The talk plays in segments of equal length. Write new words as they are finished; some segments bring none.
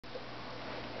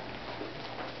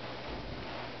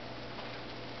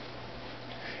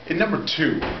In number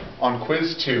 2, on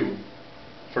quiz 2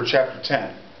 for chapter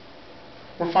 10,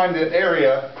 we're finding the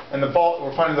area and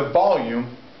we're finding the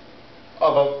volume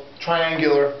of a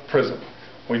triangular prism.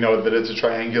 We know that it's a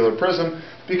triangular prism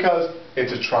because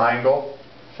it's a triangle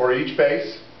for each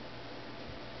base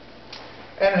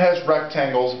and it has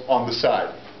rectangles on the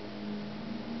side.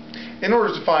 In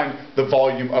order to find the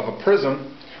volume of a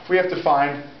prism, we have to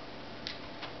find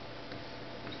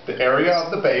the area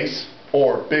of the base,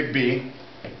 or big B,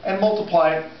 and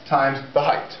multiply it times the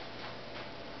height.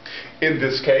 In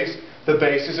this case, the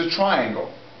base is a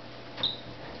triangle.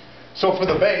 So for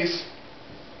the base,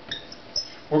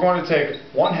 we're going to take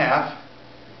 1/2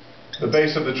 the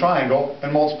base of the triangle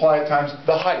and multiply it times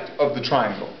the height of the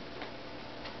triangle.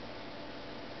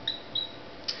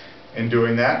 In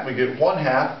doing that, we get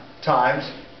 1/2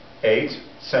 times 8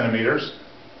 centimeters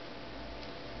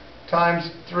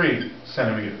times 3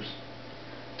 centimeters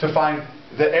to find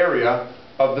the area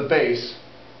of the base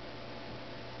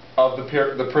of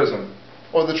the prism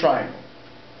or the triangle.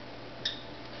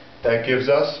 That gives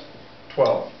us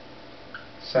 12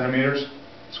 centimeters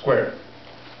squared.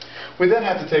 We then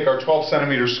have to take our 12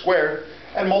 centimeters squared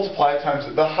and multiply it times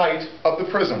the height of the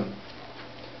prism.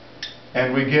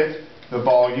 And we get the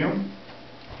volume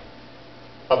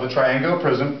of the triangular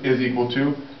prism is equal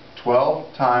to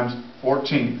 12 times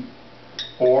 14,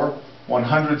 or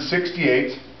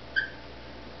 168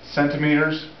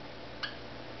 centimeters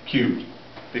cubed,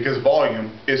 because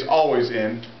volume is always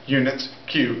in units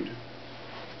cubed.